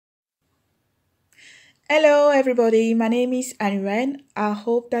Hello, everybody. My name is Aniren. I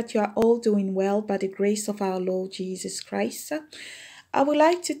hope that you are all doing well by the grace of our Lord Jesus Christ. I would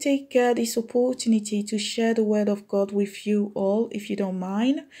like to take this opportunity to share the Word of God with you all, if you don't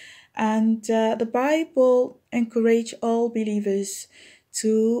mind. And the Bible encourage all believers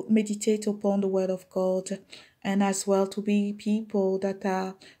to meditate upon the Word of God and as well to be people that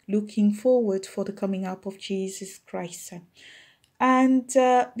are looking forward for the coming up of Jesus Christ. And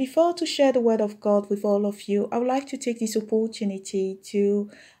before to share the word of God with all of you, I would like to take this opportunity to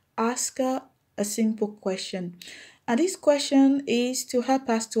ask a simple question. And this question is to help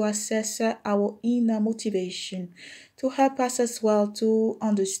us to assess our inner motivation, to help us as well to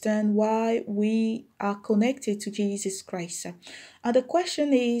understand why we are connected to Jesus Christ. And the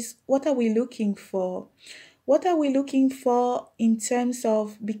question is, what are we looking for? What are we looking for in terms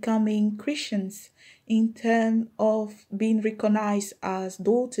of becoming Christians, in terms of being recognized as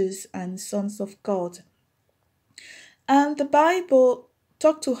daughters and sons of God? And the Bible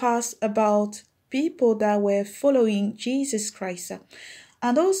talked to us about people that were following Jesus Christ.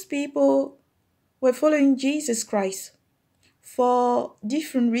 And those people were following Jesus Christ for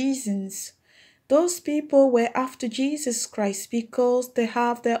different reasons. Those people were after Jesus Christ because they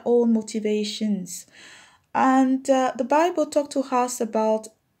have their own motivations. And the Bible talked to us about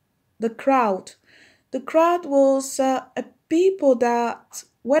the crowd. The crowd was a people that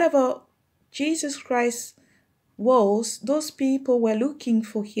wherever Jesus Christ was, those people were looking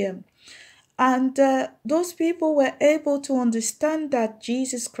for him. And those people were able to understand that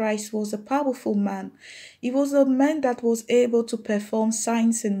Jesus Christ was a powerful man. He was a man that was able to perform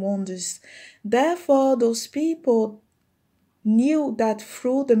signs and wonders. Therefore, those people knew that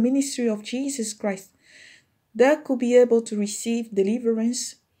through the ministry of Jesus Christ, they could be able to receive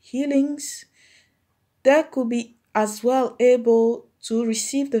deliverance, healings. They could be as well able to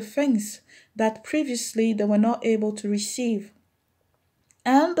receive the things that previously they were not able to receive.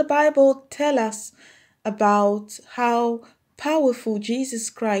 And the Bible tells us about how powerful Jesus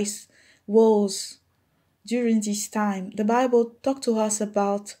Christ was during this time. The Bible talked to us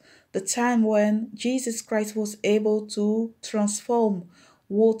about the time when Jesus Christ was able to transform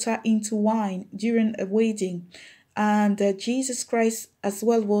water into wine during a wedding. And Jesus Christ as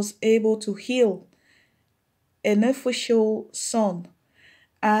well was able to heal an official son.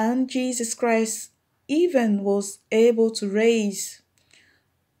 And Jesus Christ even was able to raise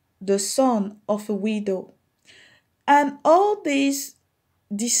the son of a widow. And all this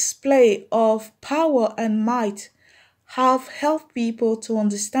display of power and might have helped people to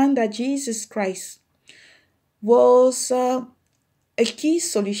understand that Jesus Christ was a key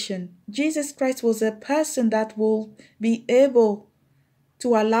solution. Jesus Christ was a person that will be able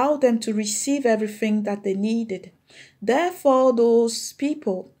to allow them to receive everything that they needed. Therefore, those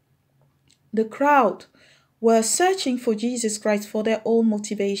people, the crowd, were searching for Jesus Christ for their own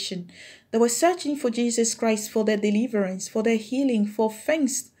motivation. They were searching for Jesus Christ for their deliverance, for their healing, for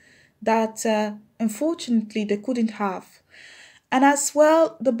things that unfortunately they couldn't have. And as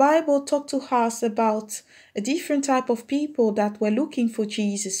well, the Bible talked to us about a different type of people that were looking for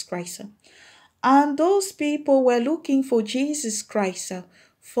Jesus Christ. And those people were looking for Jesus Christ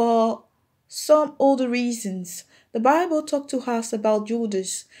for some other reasons. The Bible talked to us about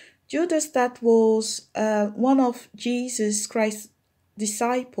Judas. Judas that was one of Jesus Christ's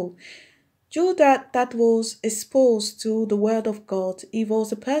disciple. Judas that was exposed to the word of God. He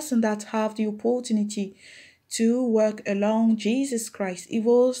was a person that had the opportunity to work along Jesus Christ. He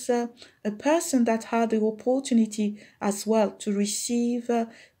was a person that had the opportunity as well to receive the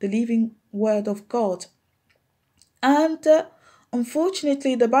living word of God. And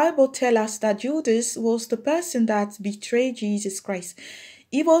unfortunately, the Bible tells us that Judas was the person that betrayed Jesus Christ.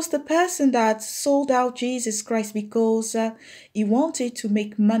 He was the person that sold out Jesus Christ because he wanted to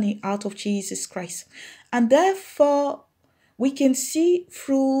make money out of Jesus Christ. And therefore, we can see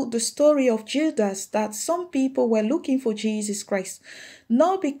through the story of Judas that some people were looking for Jesus Christ,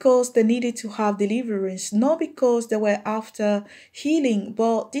 not because they needed to have deliverance, not because they were after healing,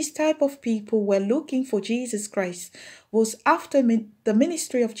 but this type of people were looking for Jesus Christ, was after the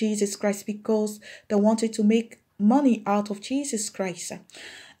ministry of Jesus Christ because they wanted to make money out of Jesus Christ.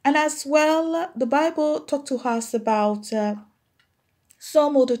 And as well, the Bible talked to us about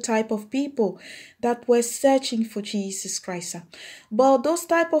some other type of people that were searching for Jesus Christ. But those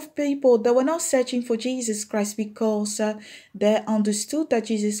type of people, they were not searching for Jesus Christ because they understood that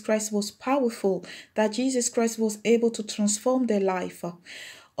Jesus Christ was powerful, that Jesus Christ was able to transform their life,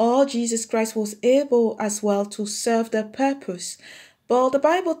 or Jesus Christ was able as well to serve their purpose. But the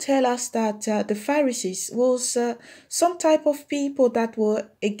Bible tells us that the Pharisees was some type of people that were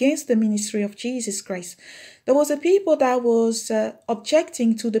against the ministry of Jesus Christ. There was a people that was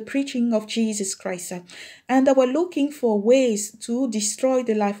objecting to the preaching of Jesus Christ, and they were looking for ways to destroy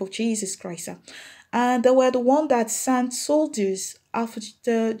the life of Jesus Christ. And they were the one that sent soldiers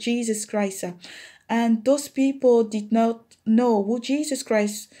after Jesus Christ. And those people did not know who Jesus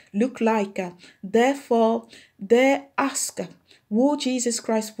Christ looked like. Therefore, they asked who Jesus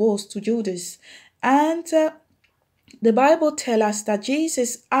Christ was to Judas. And the Bible tells us that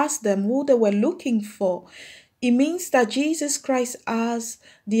Jesus asked them who they were looking for. It means that Jesus Christ has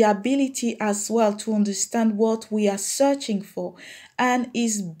the ability as well to understand what we are searching for, and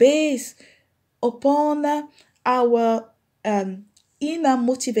is based upon our inner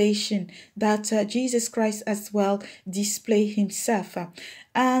motivation that Jesus Christ as well display himself.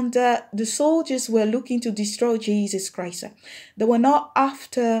 And the soldiers were looking to destroy Jesus Christ. They were not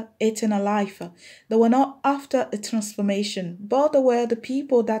after eternal life. They were not after a transformation, but they were the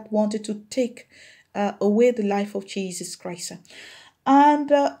people that wanted to take away the life of Jesus Christ. And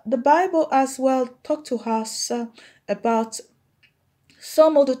the Bible as well talked to us about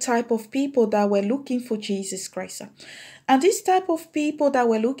some other type of people that were looking for Jesus Christ. And this type of people that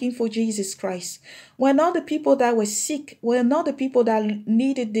were looking for Jesus Christ were not the people that were sick, were not the people that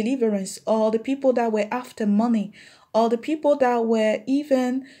needed deliverance, or the people that were after money, or the people that were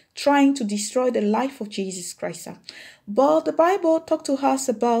even trying to destroy the life of Jesus Christ. But the Bible talked to us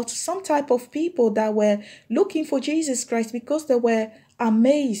about some type of people that were looking for Jesus Christ because they were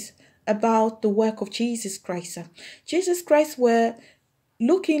amazed about the work of Jesus Christ. Jesus Christ were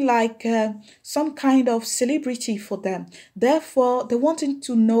looking like some kind of celebrity for them. Therefore, they wanted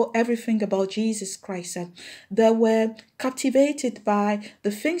to know everything about Jesus Christ. They were captivated by the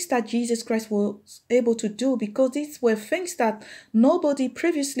things that Jesus Christ was able to do, because these were things that nobody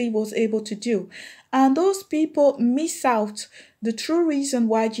previously was able to do. And those people miss out the true reason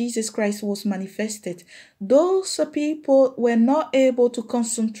why Jesus Christ was manifested. Those people were not able to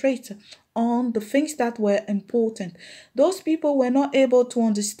concentrate on the things that were important. Those people were not able to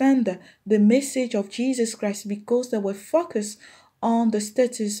understand the message of Jesus Christ because they were focused on the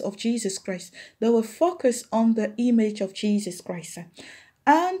status of Jesus Christ. They were focused on the image of Jesus Christ.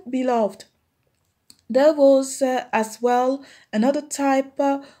 And beloved, there was as well another type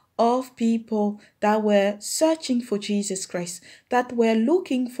of people that were searching for Jesus Christ, that were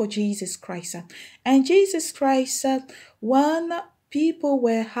looking for Jesus Christ. And Jesus Christ, when people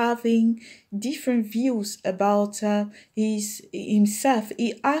were having different views about himself,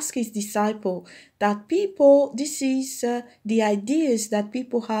 he asked his disciple that people, this is the ideas that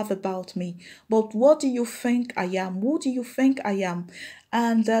people have about me, but what do you think I am? Who do you think I am?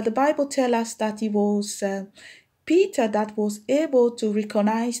 And the Bible tells us that it was Peter that was able to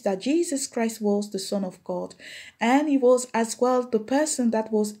recognize that Jesus Christ was the Son of God. And he was as well the person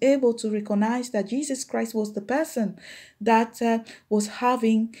that was able to recognize that Jesus Christ was the person that was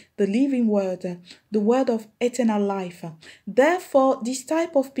having the living word, the word of eternal life. Therefore, this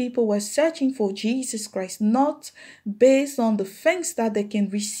type of people were searching for Jesus Christ, not based on the things that they can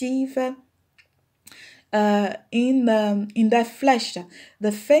receive in their flesh,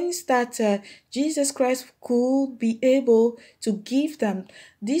 the things that Jesus Christ could be able to give them.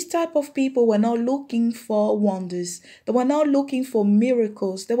 These type of people were not looking for wonders. They were not looking for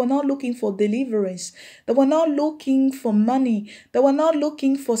miracles. They were not looking for deliverance. They were not looking for money. They were not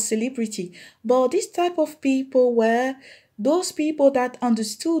looking for celebrity. But this type of people were those people that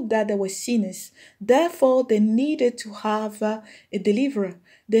understood that they were sinners. Therefore, they needed to have a deliverer.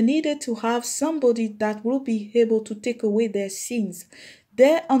 They needed to have somebody that will be able to take away their sins.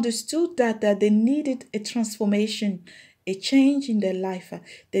 They understood that they needed a transformation, a change in their life.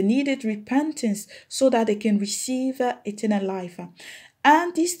 They needed repentance so that they can receive eternal life.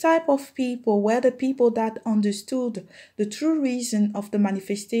 And this type of people were the people that understood the true reason of the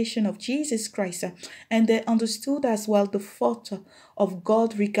manifestation of Jesus Christ, and they understood as well the thought of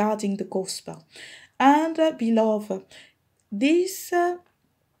God regarding the gospel. And beloved, this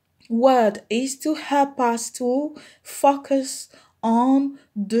word is to help us to focus on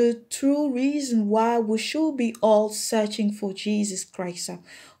the true reason why we should be all searching for Jesus Christ.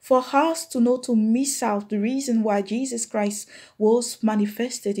 For us to know, to miss out the reason why Jesus Christ was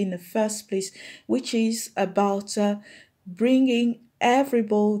manifested in the first place, which is about bringing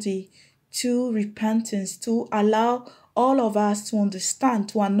everybody to repentance, to allow all of us to understand,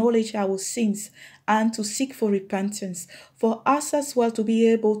 to acknowledge our sins, and to seek for repentance, for us as well to be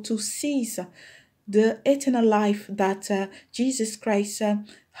able to cease the eternal life that Jesus Christ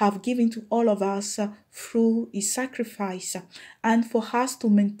have given to all of us through his sacrifice, and for us to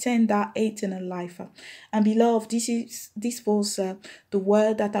maintain that eternal life. And beloved, this was the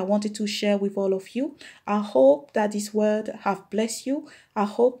word that I wanted to share with all of you. I hope that this word have blessed you. I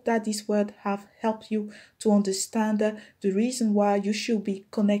hope that this word have helped you to understand the reason why you should be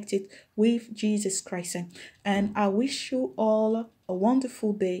connected with Jesus Christ. And I wish you all a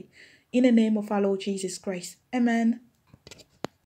wonderful day in the name of our Lord Jesus Christ. Amen.